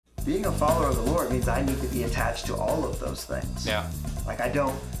being a follower of the Lord means I need to be attached to all of those things. Yeah. Like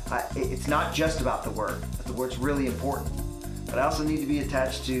it's not just about the Word, but the Word's really important. But I also need to be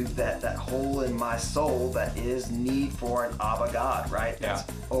attached to that hole in my soul that is need for an Abba God, right? That's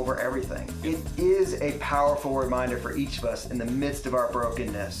over everything. It is a powerful reminder for each of us in the midst of our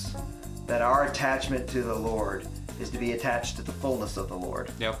brokenness that our attachment to the Lord is to be attached to the fullness of the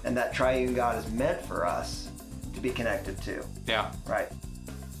Lord. Yep. And that triune God is meant for us to be connected to. Yeah. Right.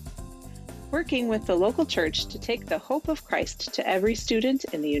 Working with the local church to take the hope of Christ to every student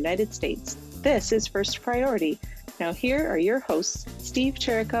in the United States. This is First Priority. Now here are your hosts, Steve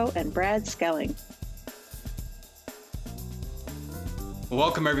Chirico and Brad Skelling.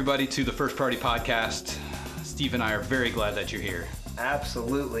 Welcome everybody to the First Priority Podcast. Steve and I are very glad that you're here.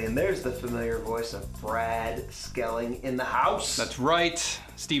 Absolutely. And there's the familiar voice of Brad Skelling in the house. That's right.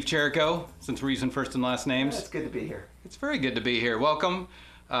 Steve Chirico, since we're using first and last names. It's good to be here. It's very good to be here. Welcome.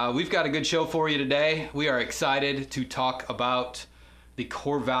 We've got a good show for you today. We are excited to talk about the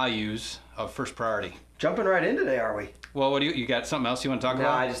core values of First Priority. Jumping right in today, are we? Well, what do you got something else you want to talk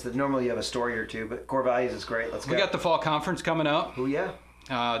about? Normally you have a story or two, but core values is great. Let's go. We got the fall conference coming up. Oh, yeah.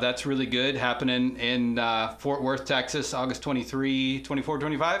 That's really good. Happening in Fort Worth, Texas, August 23, 24,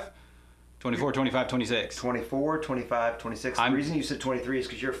 25? 24, 25, 26. 24, 25, 26. The reason you said 23 is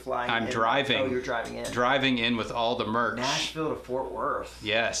because you're flying in. I'm driving. Oh, you're driving in. Driving in with all the merch. Nashville to Fort Worth.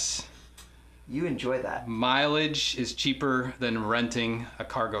 Yes. You enjoy that. Mileage is cheaper than renting a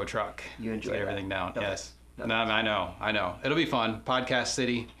cargo truck. You enjoy to get everything down. No, yes. no. No, I know. It'll be fun. Podcast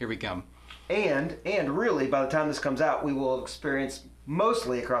City, here we come. And really, by the time this comes out, we will experience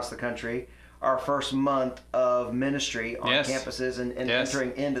mostly across the country our first month of ministry on campuses and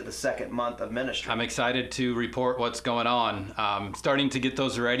entering into the second month of ministry. I'm excited to report what's going on. Starting to get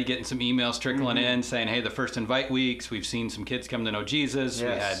those ready, getting some emails trickling in saying, hey, the first invite weeks, we've seen some kids come to know Jesus.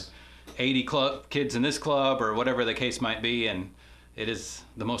 Yes. We had 80 kids in this club or whatever the case might be, and it is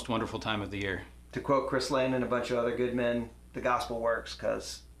the most wonderful time of the year. To quote Chris Lane and a bunch of other good men, the gospel works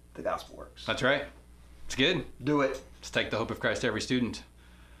because the gospel works. That's right. It's good. Do it. Let's take the hope of Christ to every student.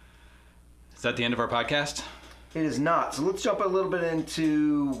 Is that the end of our podcast? It is not. So let's jump a little bit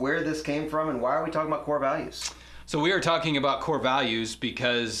into where this came from and why are we talking about core values? So we are talking about core values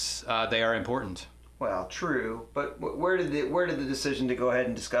because they are important. Well, true, but where did the decision to go ahead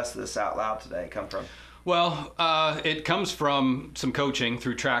and discuss this out loud today come from? Well, it comes from some coaching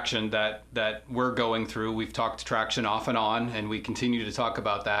through Traction that we're going through. We've talked Traction off and on, and we continue to talk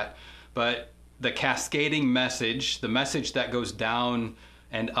about that. But the cascading message, the message that goes down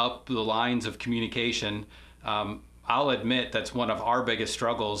and up the lines of communication, I'll admit that's one of our biggest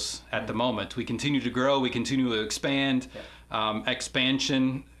struggles at the moment. We continue to grow, we continue to expand.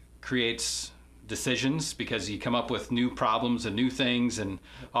 Expansion creates decisions because you come up with new problems and new things, and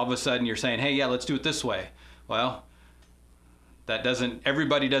all of a sudden you're saying, hey, yeah, let's do it this way. Well,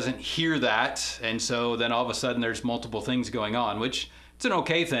 everybody doesn't hear that, and so then all of a sudden there's multiple things going on, which it's an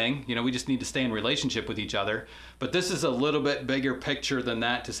okay thing. You know, we just need to stay in relationship with each other. But this is a little bit bigger picture than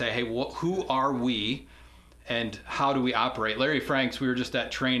that to say, hey, who are we and how do we operate? Larry Franks, we were just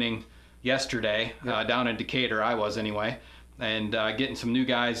at training yesterday down in Decatur, I was anyway, and getting some new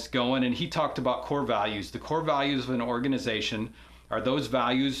guys going. And he talked about core values. The core values of an organization are those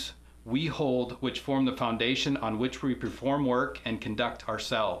values we hold which form the foundation on which we perform work and conduct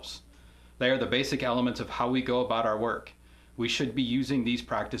ourselves. They are the basic elements of how we go about our work. We should be using these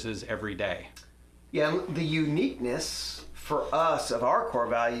practices every day. Yeah, the uniqueness for us of our core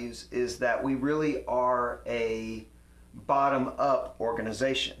values is that we really are a bottom-up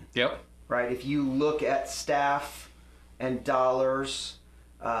organization. Yep. Right? If you look at staff and dollars,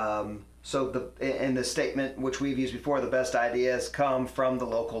 in the statement which we've used before, the best ideas come from the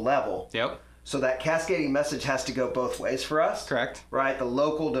local level. Yep. So that cascading message has to go both ways for us. Correct. Right? The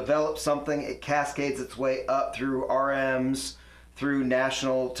local develops something, it cascades its way up through RMs, through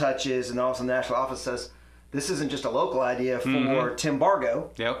national touches, and also the national office says, this isn't just a local idea for Tim Bargo,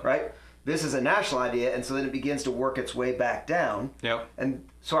 right? This is a national idea, and so then it begins to work its way back down. Yep. And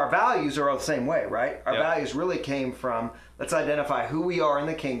so our values are all the same way, right? Our values really came from, let's identify who we are in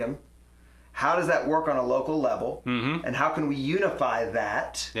the kingdom, how does that work on a local level, and how can we unify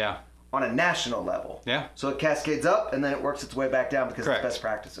that on a national level. Yeah. So it cascades up and then it works its way back down because it's best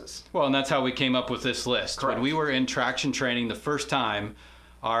practices. Well, and that's how we came up with this list. Correct. When we were in Traction training the first time,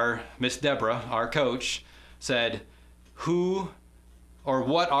 our Miss Deborah, our coach, said, who or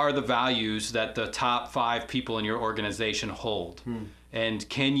what are the values that the top 5 people in your organization hold? And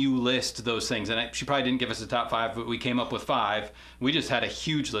can you list those things? And she probably didn't give us the top 5, but we came up with 5. We just had a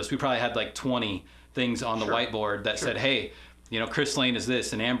huge list. We probably had like 20 things on the whiteboard that said, hey, Chris Lane is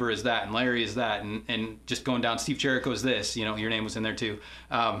this, and Amber is that, and Larry is that, and just going down, Steve Jericho is this, your name was in there too.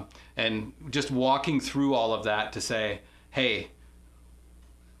 And just walking through all of that to say, hey,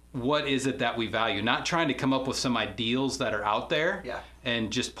 what is it that we value? Not trying to come up with some ideals that are out there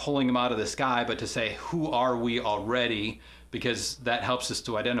and just pulling them out of the sky, but to say, who are we already? Because that helps us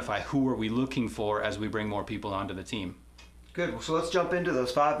to identify who are we looking for as we bring more people onto the team. Good. So let's jump into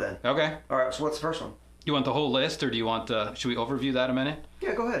those 5 then. Okay. All right. So what's the first one? You want the whole list, or do you want should we overview that a minute?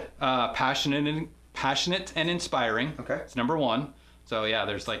 Yeah, go ahead. Passionate and inspiring. Okay. It's number 1. So yeah,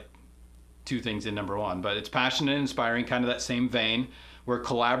 there's like 2 things in number 1, but it's passionate and inspiring, kind of that same vein. We're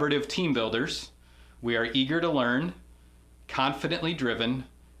collaborative team builders. We are eager to learn, confidently driven,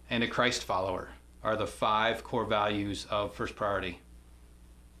 and a Christ follower are the 5 core values of First Priority.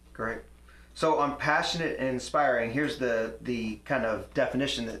 Great. So on passionate and inspiring, here's the kind of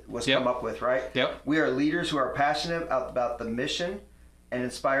definition that was come up with, right? Yep. We are leaders who are passionate about the mission and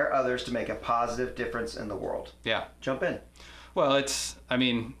inspire others to make a positive difference in the world. Yeah. Jump in. Well,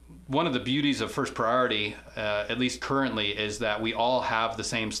 one of the beauties of First Priority, at least currently, is that we all have the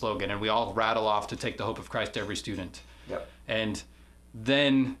same slogan, and we all rattle off to take the hope of Christ to every student. Yep. And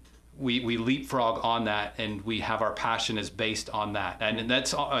then we leapfrog on that, and we have our passion is based on that. And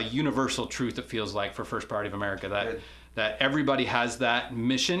that's a universal truth, it feels like, for First Priority of America, that everybody has that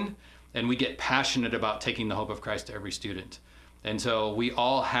mission, and we get passionate about taking the hope of Christ to every student. And so we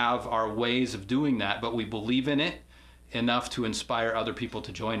all have our ways of doing that, but we believe in it enough to inspire other people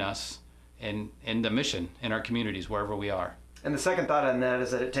to join us in the mission in our communities, wherever we are. And the second thought on that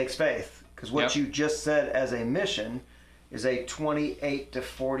is that it takes faith, because what you just said as a mission is a 28 to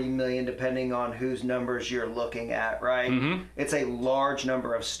 40 million, depending on whose numbers you're looking at, right? Mm-hmm. It's a large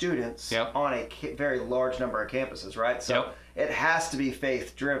number of students on a very large number of campuses, right? So it has to be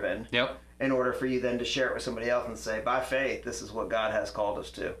faith driven in order for you then to share it with somebody else and say, by faith, this is what God has called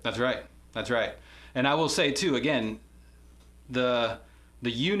us to. That's right. That's right. And I will say too, again, the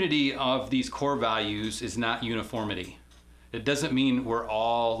unity of these core values is not uniformity. It doesn't mean we're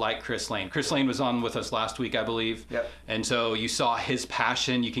all like Chris Lane. Chris Lane was on with us last week, I believe. Yep. And so you saw his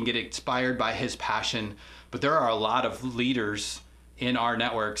passion. You can get inspired by his passion. But there are a lot of leaders in our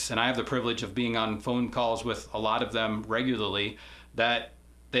networks, and I have the privilege of being on phone calls with a lot of them regularly, that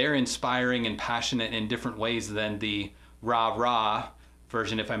they're inspiring and passionate in different ways than the rah-rah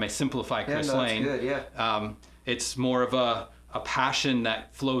version, if I may simplify Chris Lane. That's good, It's more of a passion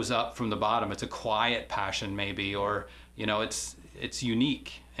that flows up from the bottom. It's a quiet passion maybe, or it's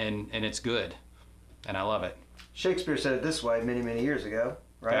unique and it's good, and I love it. Shakespeare said it this way many, many years ago,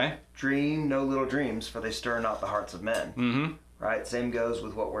 right? Okay. Dream no little dreams, for they stir not the hearts of men. Mm-hmm. Right? Same goes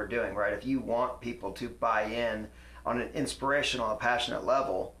with what we're doing, right? If you want people to buy in on an inspirational and passionate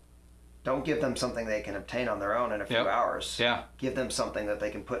level, don't give them something they can obtain on their own in a few hours. Yeah. Give them something that they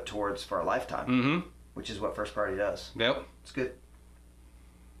can put towards for a lifetime, which is what First Priority does. Yep. It's good.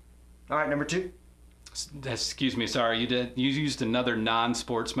 All right, number 2. Excuse me, sorry, you used another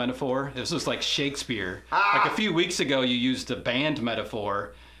non-sports metaphor. It was just like Shakespeare. Like a few weeks ago you used a band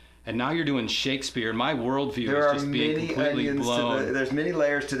metaphor, and now you're doing Shakespeare. My worldview is just being completely blown. There's many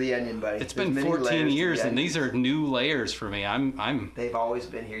layers to the onion, buddy. It's been 14 years, and these are new layers for me. They've always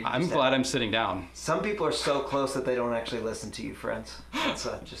been here. I'm glad I'm sitting down. Some people are so close that they don't actually listen to you, friends. That's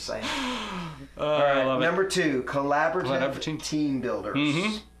just saying. All right, number 2, collaborative team builders.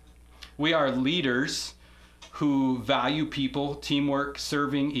 Mm-hmm. We are leaders who value people, teamwork,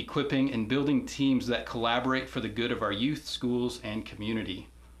 serving, equipping, and building teams that collaborate for the good of our youth, schools, and community.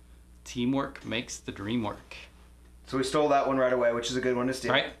 Teamwork makes the dream work. So we stole that one right away, which is a good one to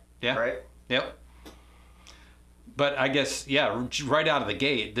steal. Right? Yeah. Right? Yep. But I guess, right out of the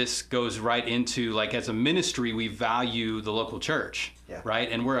gate, this goes right into, like, as a ministry, we value the local church,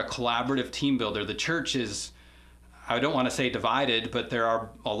 right? And we're a collaborative team builder. The church is, I don't want to say divided, but there are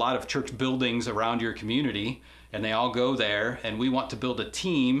a lot of church buildings around your community, and they all go there, and we want to build a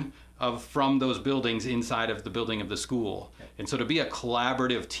team from those buildings inside of the building of the school. And so to be a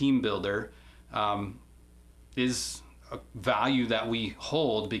collaborative team builder is a value that we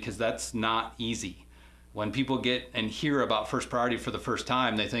hold, because that's not easy. When people get and hear about First Priority for the first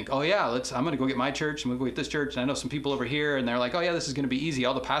time, they think, oh yeah, I'm going to go get my church, I'm going to go get this church, and I know some people over here, and they're like, oh yeah, this is going to be easy,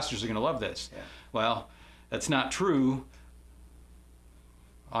 all the pastors are going to love this. Yeah. Well, that's not true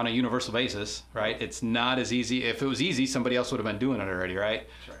on a universal basis, right? It's not as easy. If it was easy, somebody else would have been doing it already, right?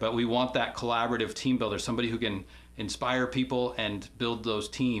 But we want that collaborative team builder, somebody who can inspire people and build those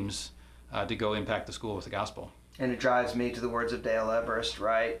teams to go impact the school with the gospel. And it drives me to the words of Dale Everest,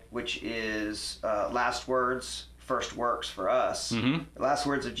 right? Which is last words, first works for us. Mm-hmm. The last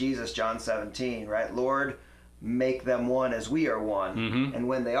words of Jesus, John 17, right? Lord, make them one as we are one. Mm-hmm. And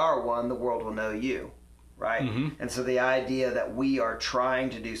when they are one, the world will know you, right? Mm-hmm. And so the idea that we are trying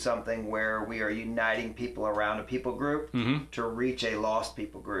to do something where we are uniting people around a people group Mm-hmm. to reach a lost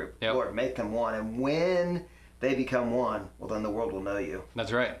people group. Yep. Lord, make them one. And when they become one, well, then the world will know you.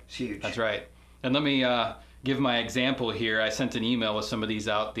 That's right. It's huge. That's right. And let me give my example here. I sent an email with some of these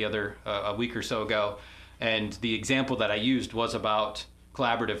out the other a week or so ago, and the example that I used was about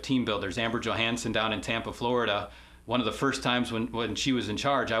collaborative team builders. Amber Johansson down in Tampa, Florida. One of the first times when she was in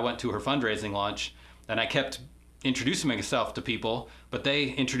charge, I went to her fundraising lunch, and I kept introducing myself to people, but they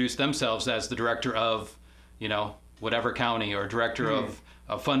introduced themselves as the director of, whatever county, or director of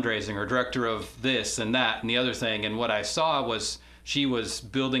fundraising, or director of this and that and the other thing. And what I saw was she was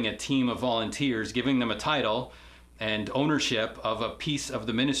building a team of volunteers, giving them a title and ownership of a piece of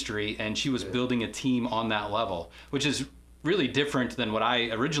the ministry, and she was building a team on that level, which is really different than what I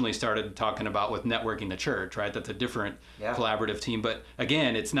originally started talking about with networking the church, right? That's a different collaborative team. But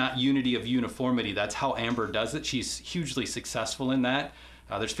again, it's not unity of uniformity. That's how Amber does it. She's hugely successful in that.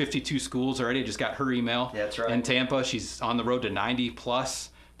 There's 52 schools already. I just got her email. That's right. In Tampa. She's on the road to 90 plus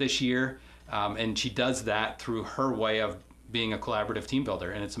this year. And she does that through her way of being a collaborative team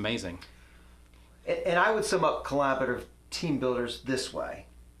builder. And it's amazing. And I would sum up collaborative team builders this way.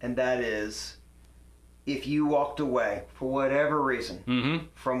 And that is, if you walked away for whatever reason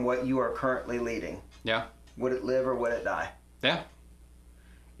from what you are currently leading, would it live or would it die? Yeah.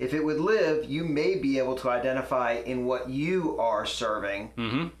 If it would live, you may be able to identify in what you are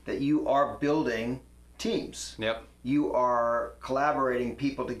serving that you are building teams. Yep. You are collaborating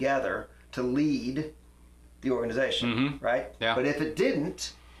people together to lead the organization, right? Yeah. But if it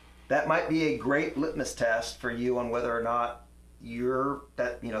didn't, that might be a great litmus test for you on whether or not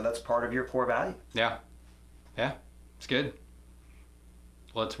that's part of your core value. Yeah. Yeah. It's good.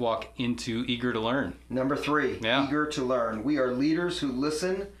 Let's walk into eager to learn. Number 3, Yeah. eager to learn. We are leaders who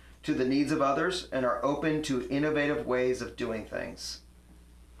listen to the needs of others and are open to innovative ways of doing things.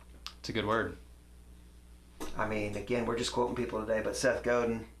 It's a good word. I mean, again, we're just quoting people today, but Seth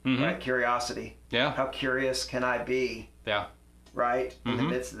Godin, right? Curiosity. Yeah. How curious can I be, Yeah. right? In the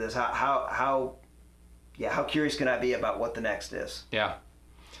midst of this, how curious can I be about what the next is? Yeah.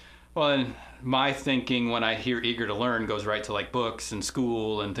 Well, and my thinking when I hear eager to learn goes right to like books and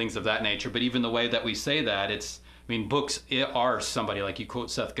school and things of that nature. But even the way that we say that, books are somebody, like you quote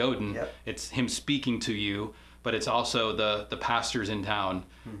Seth Godin. Yep. It's him speaking to you, but it's also the pastors in town.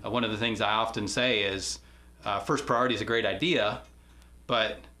 One of the things I often say is First Priority is a great idea,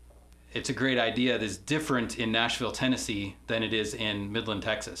 but it's a great idea that is different in Nashville, Tennessee than it is in Midland,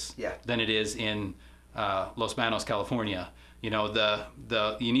 Texas. Yeah. Than it is in Los Banos, California. You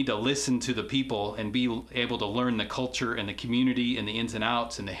need to listen to the people and be able to learn the culture and the community and the ins and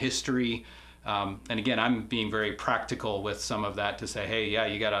outs and the history. And again, I'm being very practical with some of that to say, hey, yeah,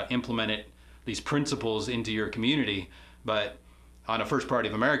 you got to implement these principles into your community. But on a First Priority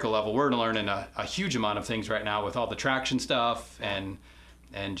of America level, we're learning a huge amount of things right now with all the traction stuff and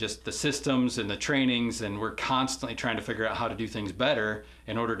just the systems and the trainings. And we're constantly trying to figure out how to do things better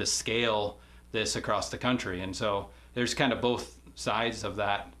in order to scale this across the country. And so there's kind of both sides of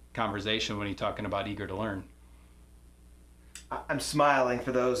that conversation when you're talking about eager to learn. I'm smiling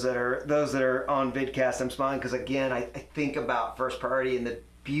for those that are on vidcast. I'm smiling because, again, I think about First Priority, and the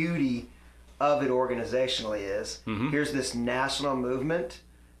beauty of it organizationally is here's this national movement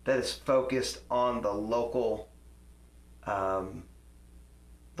that is focused on the local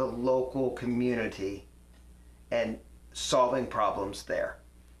community and solving problems there.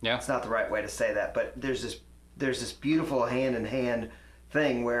 Yeah. It's not the right way to say that, but there's this beautiful hand-in-hand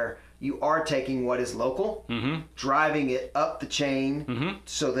thing where you are taking what is local, driving it up the chain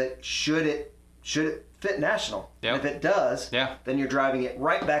so that should it fit national. Yep. If it does, then you're driving it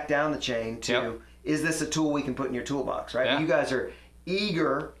right back down the chain to, is this a tool we can put in your toolbox, right? Yeah. You guys are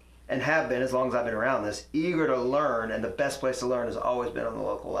eager, and have been as long as I've been around this, eager to learn, and the best place to learn has always been on the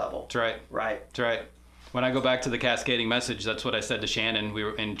local level. That's right. Right. That's right. When I go back to the cascading message, that's what I said to Shannon. We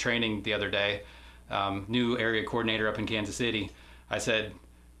were in training the other day, new area coordinator up in Kansas City. I said,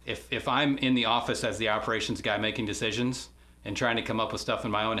 if I'm in the office as the operations guy making decisions and trying to come up with stuff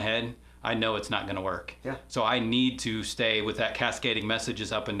in my own head, I know it's not going to work. Yeah. So I need to stay with that cascading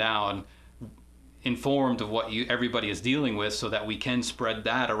messages up and down, informed of what everybody is dealing with, so that we can spread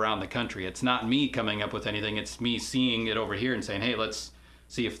that around the country. It's not me coming up with anything. It's me seeing it over here and saying, hey, let's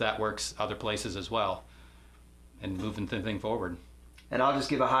see if that works other places as well, and moving the thing forward. And I'll just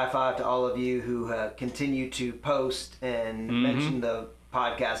give a high five to all of you who continue to post and mention the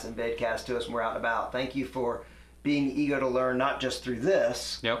podcast and vidcast to us when we're out and about. Thank you for being eager to learn, not just through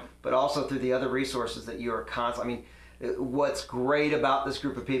this, Yep. but also through the other resources that you are constantly. I mean, what's great about this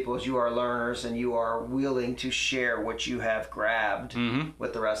group of people is you are learners and you are willing to share what you have grabbed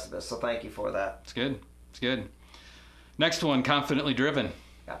with the rest of us. So thank you for that. It's good. It's good. Next one, confidently driven.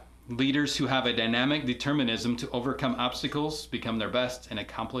 Yeah. Leaders who have a dynamic determinism to overcome obstacles, become their best, and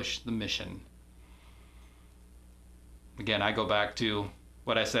accomplish the mission. Again, I go back to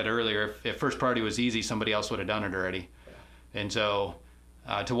what I said earlier. If first priority was easy, somebody else would have done it already. Yeah. And so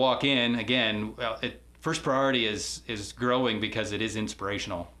to walk in, again, first priority is growing because it is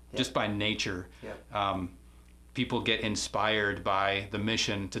inspirational, just by nature. Yeah. People get inspired by the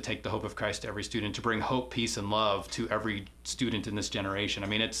mission to take the hope of Christ to every student, to bring hope, peace, and love to every student in this generation. I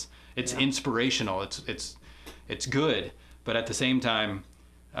mean, it's inspirational. It's good, but at the same time,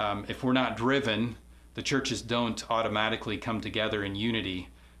 if we're not driven, the churches don't automatically come together in unity.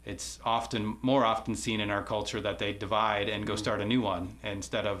 It's more often seen in our culture that they divide and go start a new one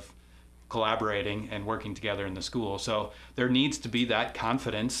instead of collaborating and working together in the school. So there needs to be that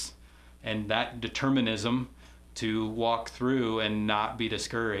confidence and that determinism to walk through and not be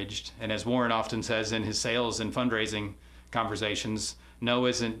discouraged. And as Warren often says in his sales and fundraising conversations, no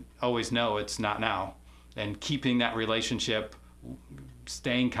isn't always no, it's not now. And keeping that relationship,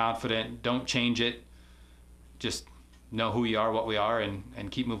 staying confident, don't change it. Just know who you are, what we are,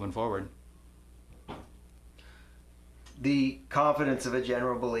 and keep moving forward. The confidence of a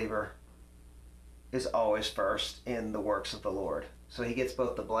general believer is always first in the works of the Lord. So he gets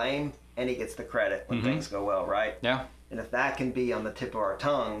both the blame and he gets the credit when things go well, right? Yeah. And if that can be on the tip of our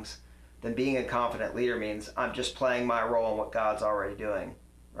tongues, then being a confident leader means I'm just playing my role in what God's already doing,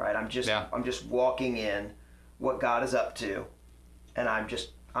 right? I'm just walking in what God is up to, and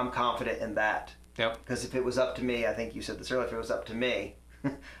I'm confident in that. Yep. Because if it was up to me, I think you said this earlier, if it was up to me,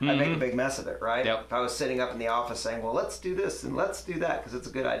 I'd make a big mess of it, right? Yep. If I was sitting up in the office saying, well, let's do this and let's do that because it's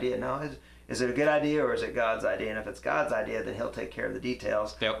a good idea. No, is it a good idea or is it God's idea? And if it's God's idea, then he'll take care of the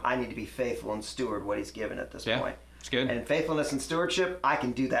details. Yep. I need to be faithful and steward what he's given at this point. It's good. And faithfulness and stewardship, I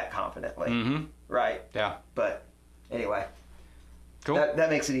can do that confidently, right? Yeah. But anyway, Cool. That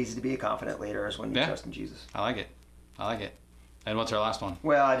makes it easy to be a confident leader is when you trust in Jesus. I like it. And what's our last one?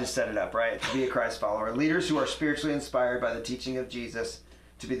 Well, I just set it up, right? To be a Christ follower. Leaders who are spiritually inspired by the teaching of Jesus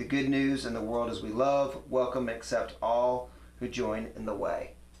to be the good news in the world as we love, welcome, and accept all who join in the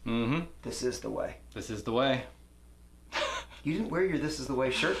way. This is the way. This is the way. You didn't wear your This is the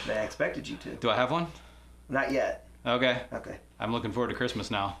Way shirt today. I expected you to. Do I have one? Not yet. Okay. Okay. I'm looking forward to Christmas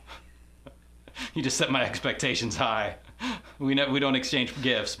now. You just set my expectations high. We don't exchange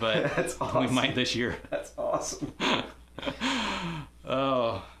gifts, but That's awesome. We might this year. That's awesome.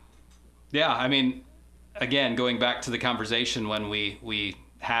 Oh, yeah. I mean, again, going back to the conversation when we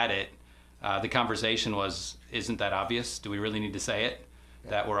had it, the conversation was, isn't that obvious? Do we really need to say it?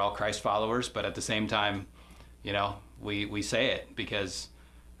 Yeah. That we're all Christ followers, but at the same time, we say it because,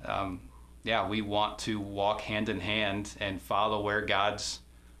 we want to walk hand in hand and follow where God's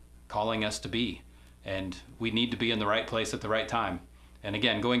calling us to be. And we need to be in the right place at the right time. And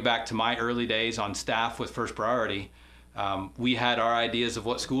again, going back to my early days on staff with First Priority, we had our ideas of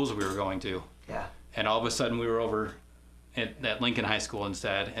what schools we were going to. Yeah. And all of a sudden we were over at Lincoln High School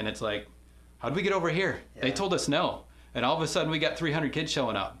instead. And it's like, how'd we get over here? Yeah. They told us no. And all of a sudden we got 300 kids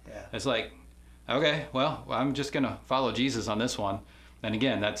showing up. Yeah. It's like, okay, well, I'm just going to follow Jesus on this one. And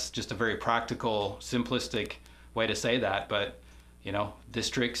again, that's just a very practical, simplistic way to say that. But,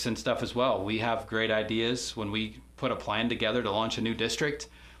 districts and stuff as well. We have great ideas when we put a plan together to launch a new district.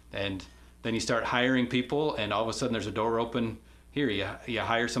 And then you start hiring people, and all of a sudden there's a door open here. You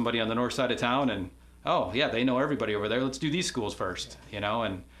hire somebody on the north side of town, and oh yeah, they know everybody over there. Let's do these schools first,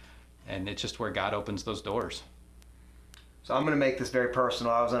 and it's just where God opens those doors. So I'm going to make this very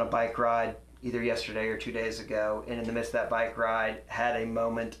personal. I was on a bike ride either yesterday or 2 days ago, and in the midst of that bike ride, had a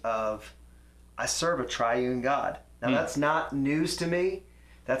moment of, I serve a triune God. Now that's not news to me.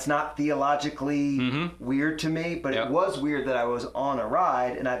 That's not theologically weird to me, but it was weird that I was on a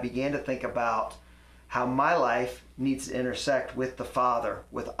ride and I began to think about how my life needs to intersect with the Father,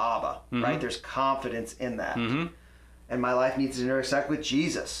 with Abba, right? There's confidence in that. And my life needs to intersect with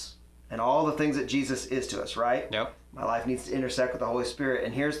Jesus and all the things that Jesus is to us, right? Yep. My life needs to intersect with the Holy Spirit.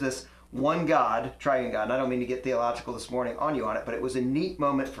 And here's this one God, triune God, and I don't mean to get theological this morning on you on it, but it was a neat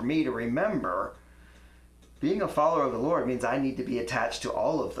moment for me to remember being a follower of the Lord means I need to be attached to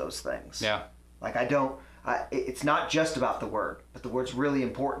all of those things. Yeah. Like it's not just about the Word, but the Word's really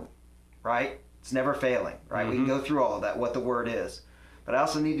important, right? It's never failing, right? We can go through all of that, what the Word is. But I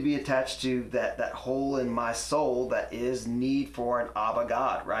also need to be attached to that hole in my soul that is need for an Abba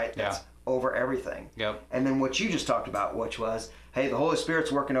God, right? That's over everything. Yep. And then what you just talked about, which was, hey, the Holy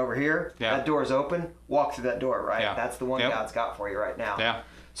Spirit's working over here. Yeah. That door's open. Walk through that door, right? Yeah. That's the one Yep. God's got for you right now. Yeah.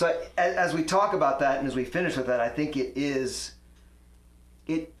 So as we talk about that and as we finish with that, I think it is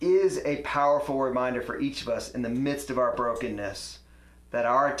a powerful reminder for each of us in the midst of our brokenness that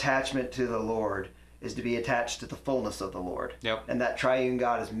our attachment to the Lord is to be attached to the fullness of the Lord. Yep. And that triune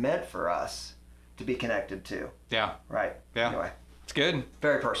God is meant for us to be connected to. Yeah. Right. Yeah. Anyway, It's good.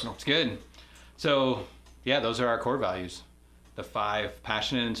 very personal. It's good. So, yeah, those are our core values. The 5: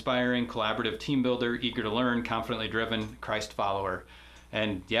 passionate, inspiring, collaborative, team builder, eager to learn, confidently driven, Christ follower.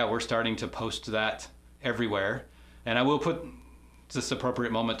 And yeah, we're starting to post that everywhere. And I will put this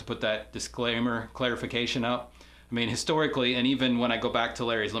appropriate moment to put that disclaimer clarification up. I mean, historically, and even when I go back to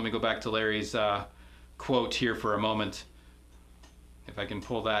Larry's, let me go back to Larry's quote here for a moment. If I can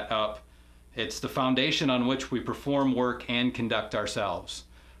pull that up. It's the foundation on which we perform work and conduct ourselves.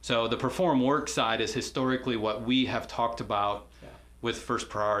 So the perform work side is historically what we have talked about with First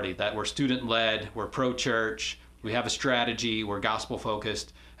Priority, that we're student-led, we're pro-church, we have a strategy, we're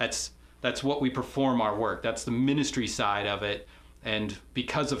gospel-focused. That's what we perform our work. That's the ministry side of it. And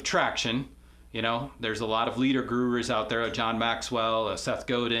because of traction, you know, there's a lot of leader gurus out there, John Maxwell, Seth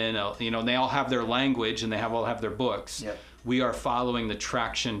Godin, you know, and they all have their language and they all have their books. Yep. We are following the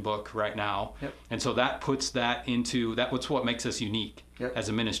traction book right now. Yep. And so that puts that into, that's what makes us unique Yep. as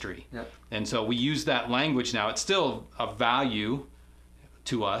a ministry. Yep. And so we use that language now. It's still of value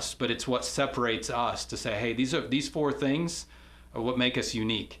to us, but it's what separates us to say, hey, these 4 things are what make us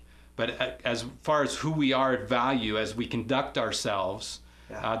unique. But as far as who we are at value, as we conduct ourselves,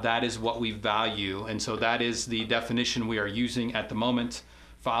 that is what we value. And so that is the definition we are using at the moment,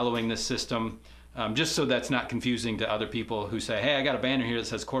 following this system. Just so that's not confusing to other people who say, hey, I got a banner here that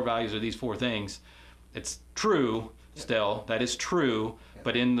says core values are these 4 things. It's true still, that is true,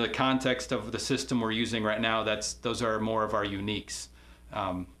 but in the context of the system we're using right now, those are more of our uniques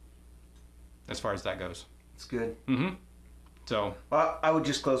as far as that goes. It's good. Mm-hmm. So, Well, I would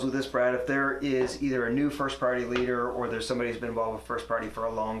just close with this, Brad. If there is either a new First Priority leader or there's somebody who's been involved with First Priority for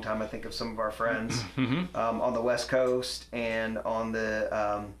a long time, I think of some of our friends on the West Coast and on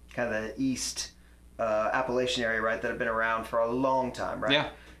the kind of the East Appalachian area, right, that have been around for a long time, right? Yeah.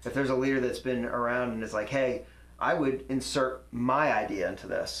 If there's a leader that's been around and is like, hey, I would insert my idea into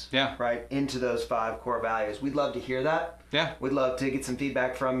this, Yeah. right, into those 5 core values. We'd love to hear that. yeah, We'd love to get some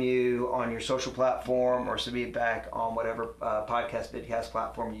feedback from you on your social platform or some feedback on whatever vidcast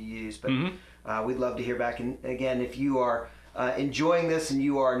platform you use. But we'd love to hear back. And again, if you are enjoying this and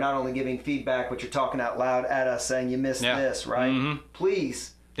you are not only giving feedback, but you're talking out loud at us saying you missed this, right?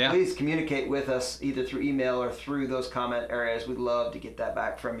 Please communicate with us either through email or through those comment areas. We'd love to get that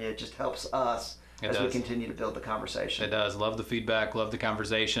back from you. It just helps us as we continue to build the conversation. it does. Love the feedback, love the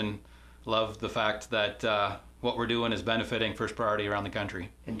conversation, love the fact that what we're doing is benefiting First Priority around the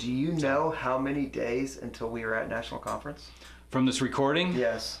country. And do you know how many days until we are at National Conference? From this recording?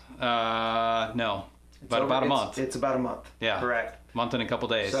 Yes. No. About a month. It's about a month. Yeah. Correct. Month and a couple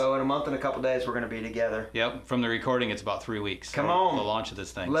days. So in a month and a couple days, we're going to be together. Yep. From the recording, it's about 3 weeks. Come on. The launch of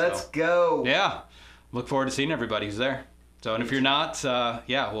this thing. Let's so. go. Yeah. Look forward to seeing everybody who's there. So, and if you're not,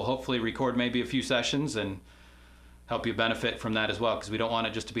 we'll hopefully record maybe a few sessions and help you benefit from that as well, because we don't want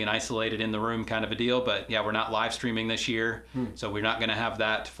it just to be an isolated in the room kind of a deal. But yeah, we're not live streaming this year, so we're not going to have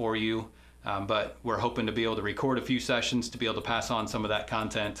that for you. But we're hoping to be able to record a few sessions to be able to pass on some of that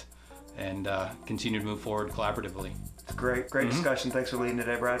content and continue to move forward collaboratively. Great discussion. Thanks for leading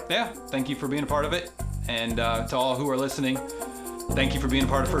today, Brad. Yeah, thank you for being a part of it. And to all who are listening, thank you for being a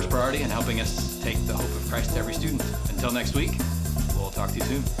part of First Priority and helping us take the hope of Christ to every student. Until next week, we'll talk to you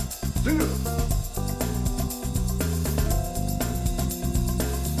soon. See you.